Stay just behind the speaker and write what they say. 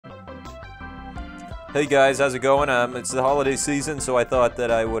Hey guys, how's it going? It's the holiday season, so I thought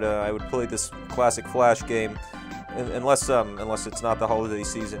that I would play this classic Flash game, unless it's not the holiday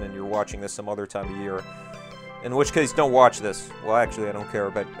season and you're watching this some other time of year. In which case, don't watch this. Well, actually, I don't care.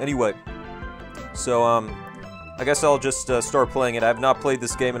 But anyway, so I guess I'll just start playing it. I've not played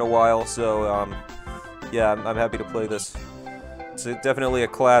this game in a while, so yeah, I'm happy to play this. It's definitely a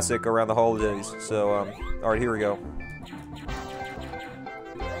classic around the holidays. So all right, here we go.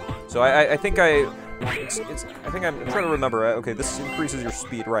 So I think I think I'm trying to remember. Okay, this increases your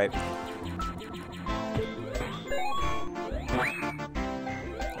speed, right?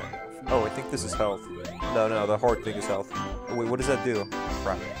 Oh, I think this is health. No, the hard thing is health. Oh, wait, what does that do?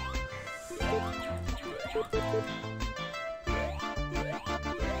 Crap.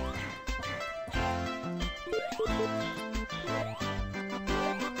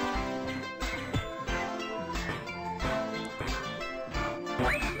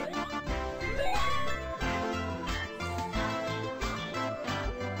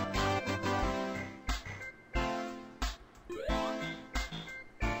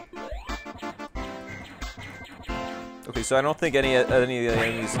 Okay, so I don't think any of the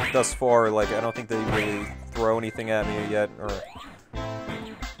enemies thus far, like, I don't think they really throw anything at me yet, or...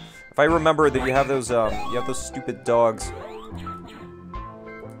 If I remember that you have those stupid dogs.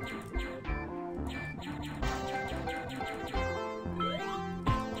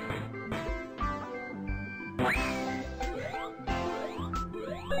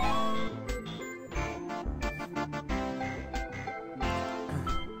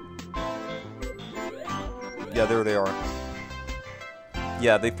 Yeah, there they are.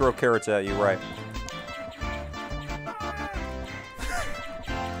 Yeah, they throw carrots at you, right.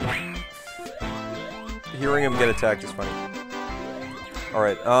 Hearing him get attacked is funny.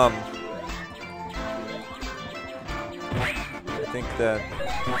 Alright, I think that...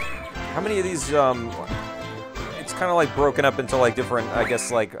 How many of these, it's kind of like broken up into like different, I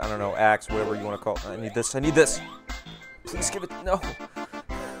guess, like, I don't know, acts, whatever you want to call it. I need this, I need this! Please give it, no!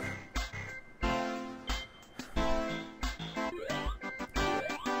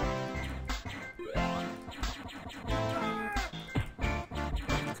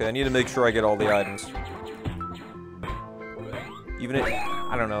 Okay, I need to make sure I get all the items. Even if,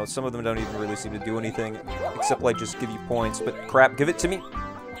 I don't know, some of them don't even really seem to do anything, except like just give you points, but crap, give it to me!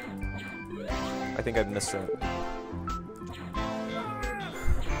 I think I've missed that.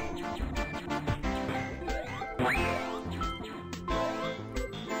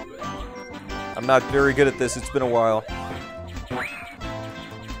 I'm not very good at this, it's been a while.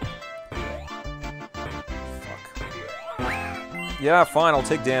 Yeah, fine, I'll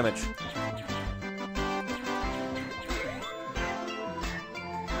take damage.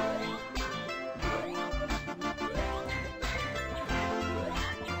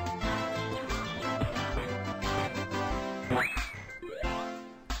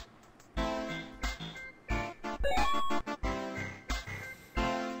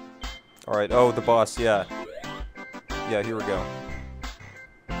 Alright, oh, the boss, yeah. Yeah, here we go.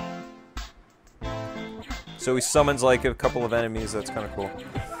 So he summons like a couple of enemies, that's kind of cool.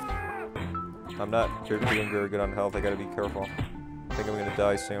 I'm not doing very good on health, I gotta be careful. I think I'm gonna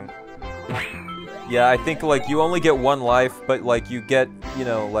die soon. Yeah, I think like you only get one life, but like you get, you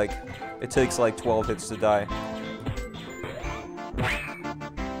know, like, it takes like 12 hits to die.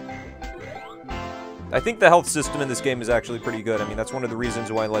 I think the health system in this game is actually pretty good. I mean, that's one of the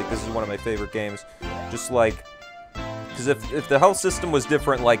reasons why, like, this is one of my favorite games. Just like, because if the health system was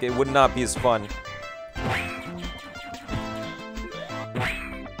different, like, it would not be as fun.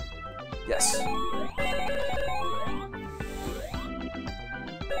 Yes.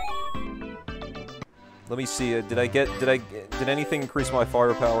 Let me see. Did anything increase my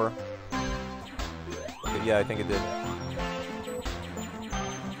firepower? Okay, yeah, I think it did.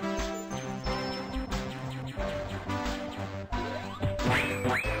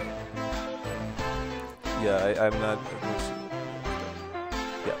 Yeah, I'm not.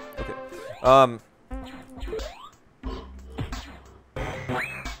 Yeah. Okay.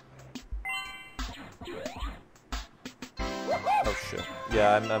 Oh shit.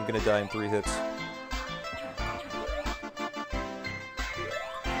 Yeah, I'm gonna die in 3 hits.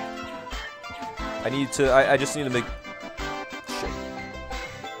 I just need to make... Shit.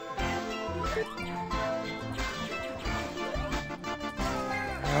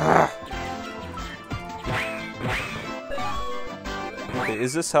 Ah. Okay,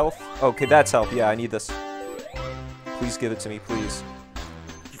 is this health? Okay, that's health. Yeah, I need this. Please give it to me, please.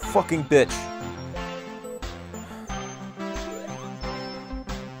 You fucking bitch.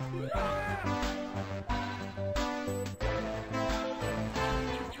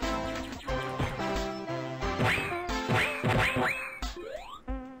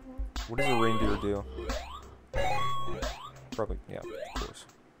 What does a reindeer do? Probably, yeah, of course.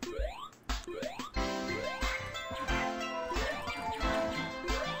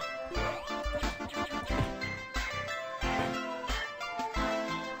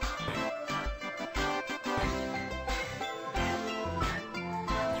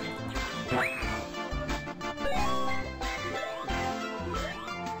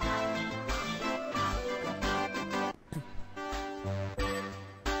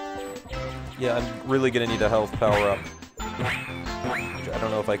 Yeah, I'm really gonna need a health power up. I don't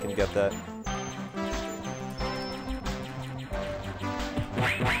know if I can get that.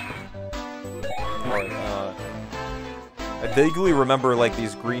 Alright, I vaguely remember, like,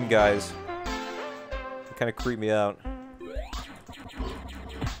 these green guys. They kind of creep me out.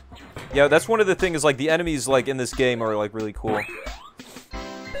 Yeah, that's one of the things, like, the enemies, like, in this game are, like, really cool.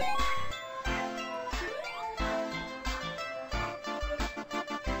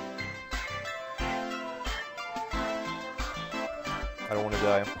 I don't want to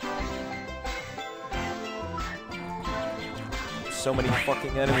die. So many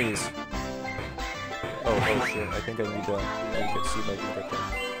fucking enemies. Oh shit, I think I need to see if I can get them.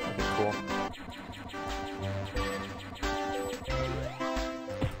 Okay, cool.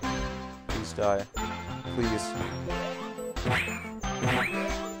 Please die. Please.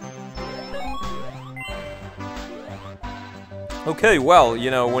 Okay, well,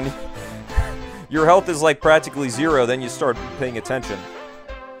 you know, when your health is like practically zero, then you start paying attention.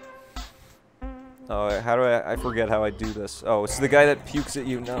 Oh, how do I forget how I do this. Oh, it's the guy that pukes at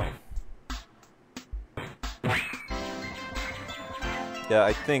you? No. Yeah,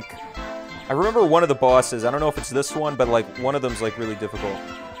 I think... I remember one of the bosses, I don't know if it's this one, but like, one of them's like really difficult.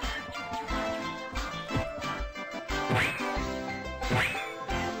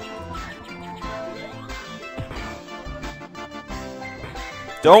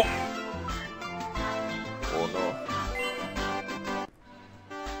 Don't! Oh no.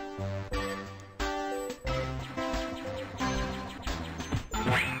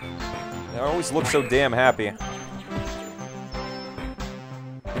 I always look so damn happy.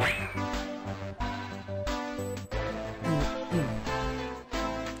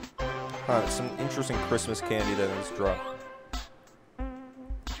 Some interesting Christmas candy that was dropped.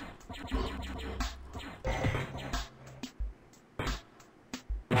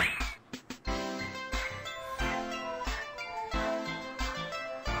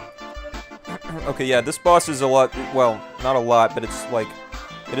 Okay, yeah, this boss is a lot, well, not a lot, but it's like,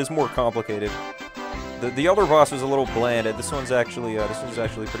 it is more complicated. The other boss was a little bland. This one's actually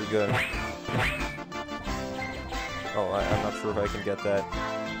pretty good. Oh, I'm not sure if I can get that.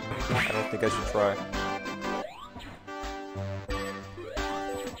 I don't think I should try.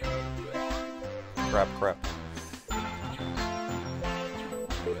 Crap.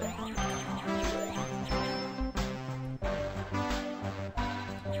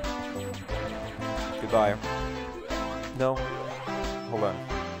 Goodbye. No. Hold on.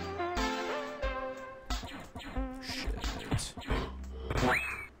 Shit.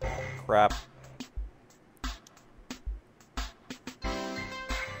 Crap.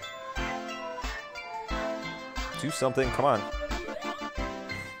 Do something, come on.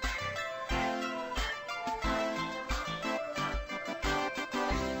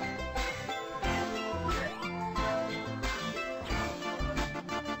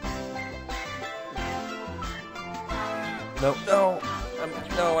 No,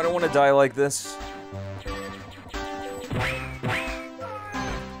 no, I don't want to die like this.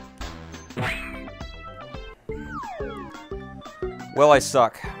 Well, I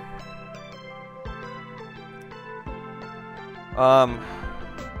suck.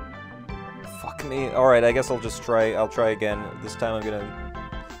 Fuck me. Alright, I guess I'll just try. I'll try again. This time I'm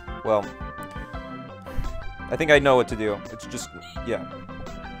gonna... Well... I think I know what to do. It's just... yeah.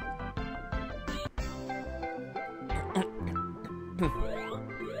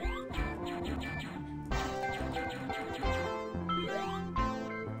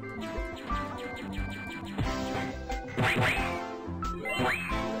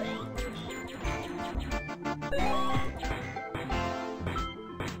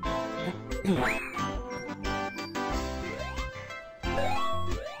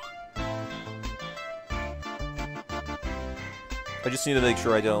 I just need to make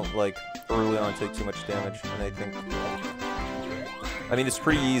sure I don't, like, early on take too much damage, and I think... I mean, it's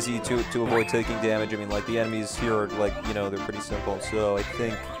pretty easy to avoid taking damage. I mean, like, the enemies here are, like, you know, they're pretty simple, so I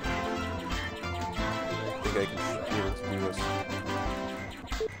think I can be able to do this.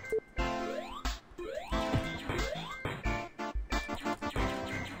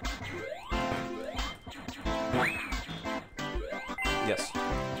 Yes.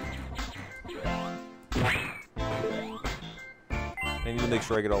 I need to make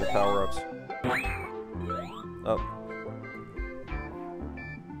sure I get all the power-ups. Oh.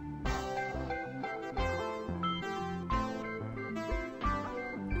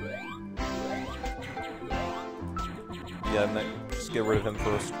 Yeah, I might just get rid of him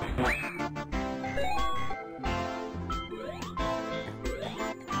first.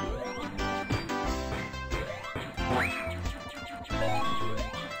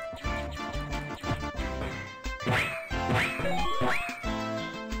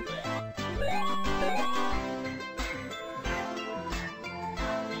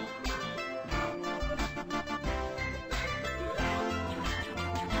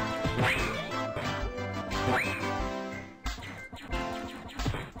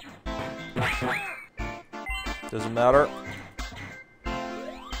 Doesn't matter.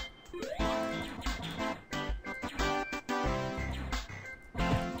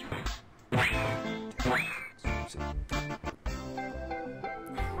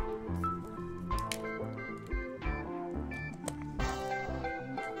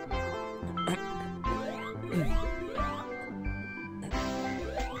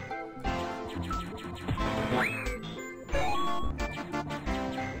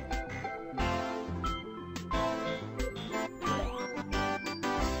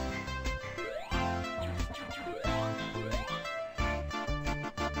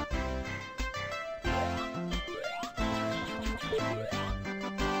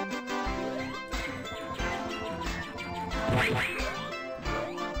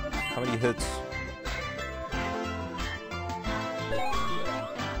 How many hits?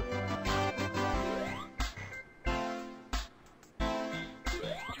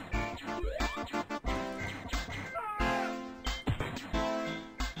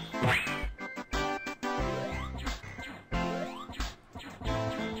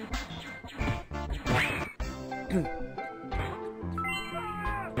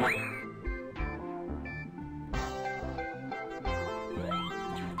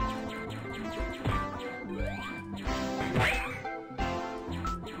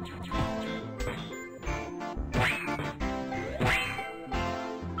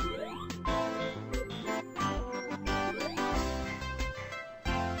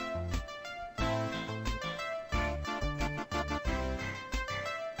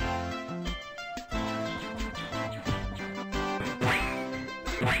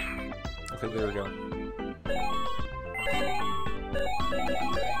 Okay, there we go.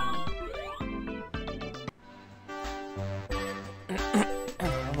 I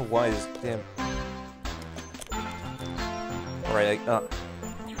don't know why this damn... Alright,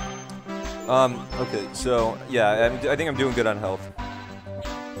 okay, so, yeah, I think I'm doing good on health.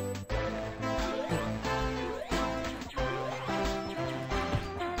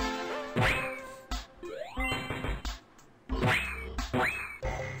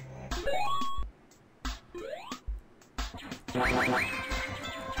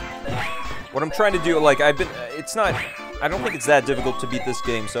 What I'm trying to do, like, it's not, I don't think it's that difficult to beat this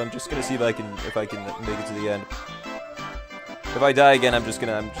game, so I'm just gonna see if I can make it to the end. If I die again, I'm just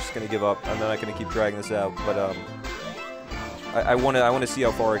gonna give up. I'm not gonna keep dragging this out, but, I wanna see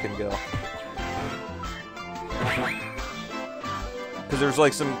how far I can go. Because there's,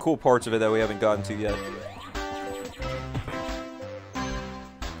 like, some cool parts of it that we haven't gotten to yet.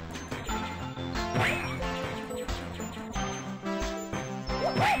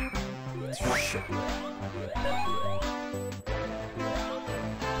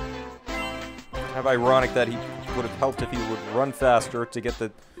 Kind of ironic that he would have helped if he would run faster to get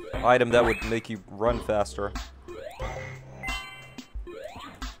the item that would make you run faster.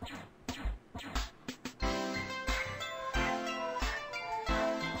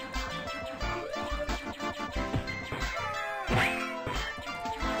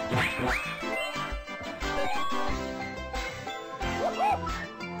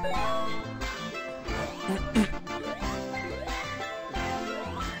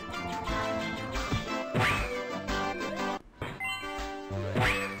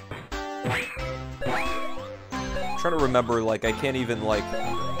 Trying to remember, like, I can't even, like,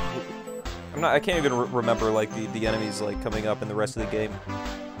 I can't even remember, like, the enemies, like, coming up in the rest of the game.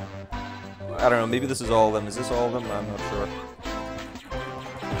 I don't know, maybe this is all of them. Is this all of them? I'm not sure.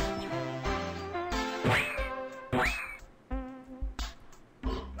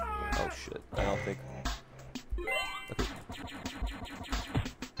 Oh, shit. I don't think... Okay.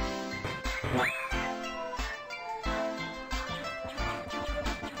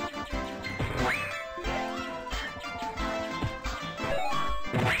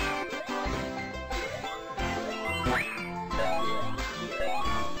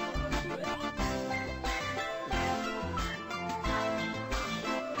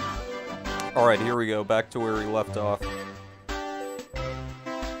 Alright, here we go. Back to where we left off.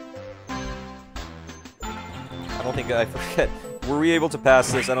 I don't think I forget. Were we able to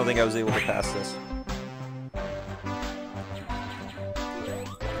pass this? I don't think I was able to pass this.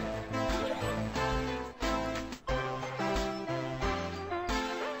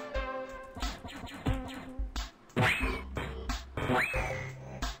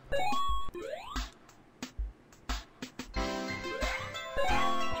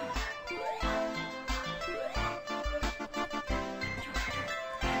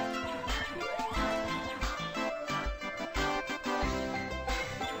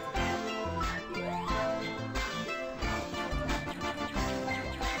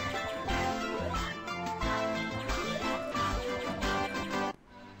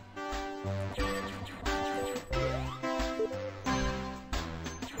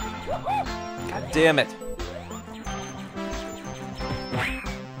 God damn it.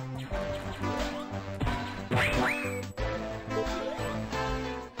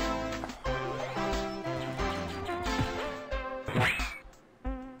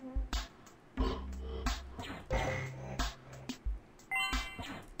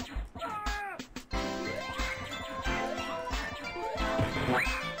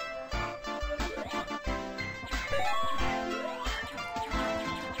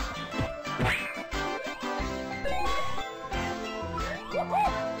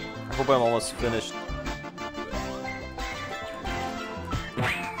 I hope I'm almost finished.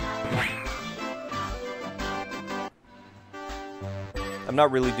 I'm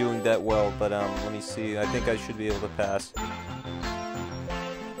not really doing that well, but let me see. I think I should be able to pass.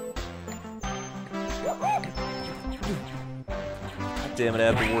 God damn it, I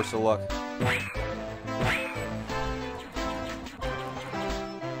have the worst of luck.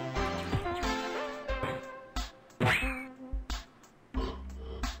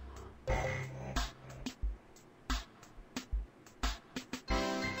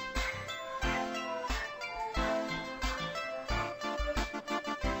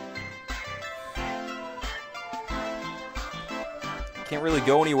 Can't really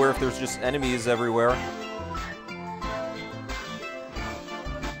go anywhere if there's just enemies everywhere.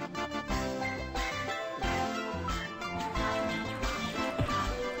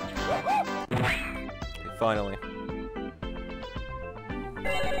 Okay, finally.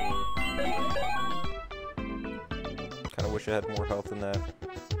 Kinda wish I had more health than that.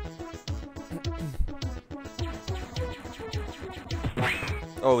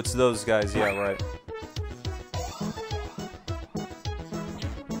 Oh, it's those guys, yeah, right.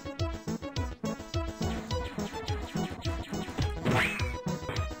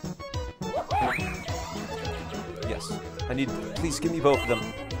 Yes. I need... Please give me both of them.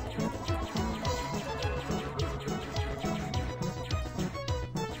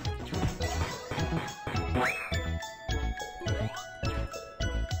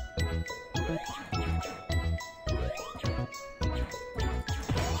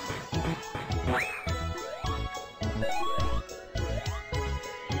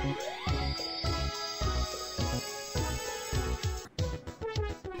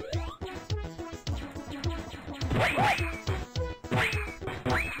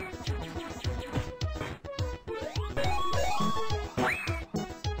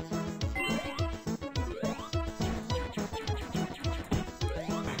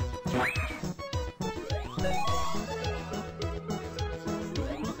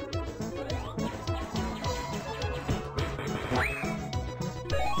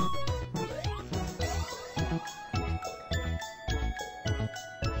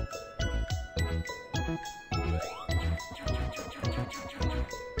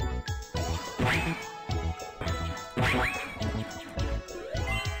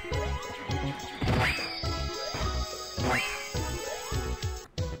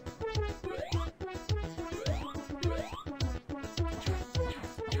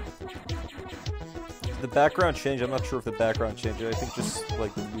 The background change, I'm not sure if the background changes. I think just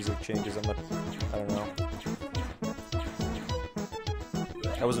like the music changes. I don't know.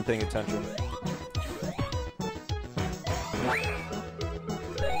 I wasn't paying attention.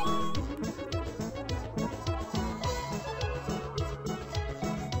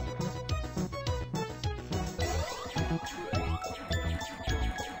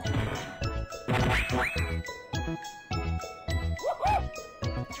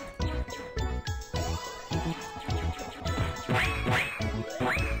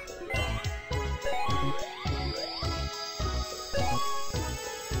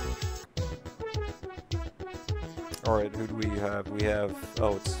 Alright, who do we have? We have...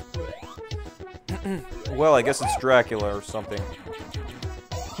 Oh, it's... well, I guess it's Dracula or something.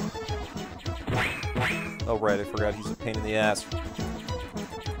 Oh, right, I forgot he's a pain in the ass. I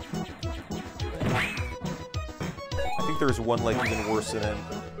think there's one, like, even worse than him.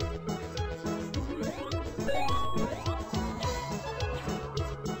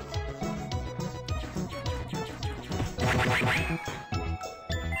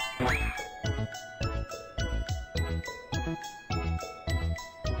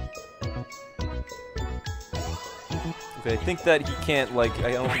 Okay, I think that he can't, like,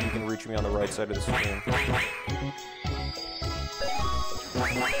 I don't think he can reach me on the right side of the screen.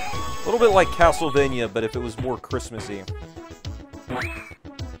 A little bit like Castlevania, but if it was more Christmassy.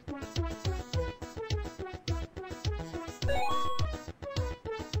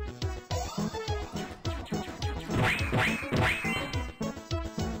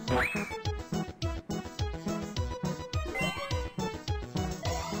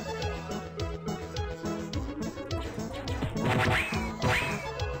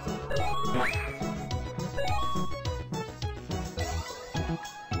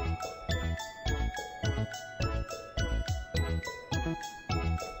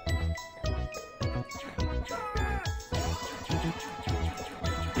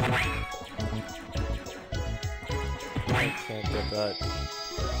 I can't get that.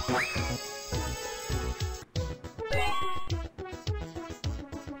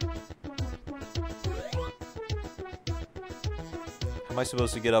 Am I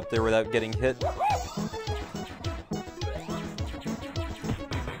supposed to get up there without getting hit?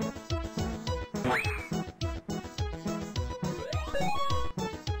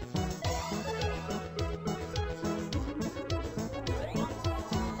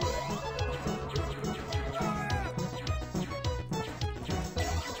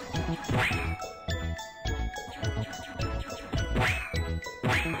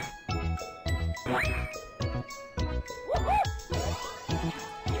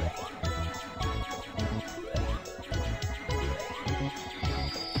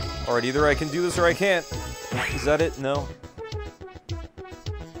 Alright, either I can do this or I can't. Is that it? No.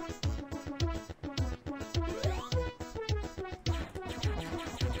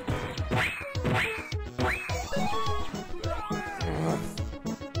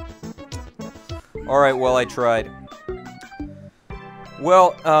 Alright, well, I tried.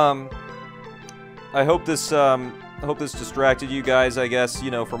 Well, I hope this distracted you guys, I guess,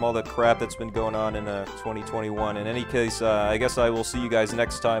 you know, from all the crap that's been going on in 2021. In any case, I guess I will see you guys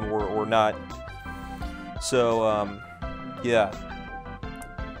next time or not. So, yeah.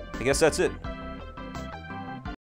 I guess that's it.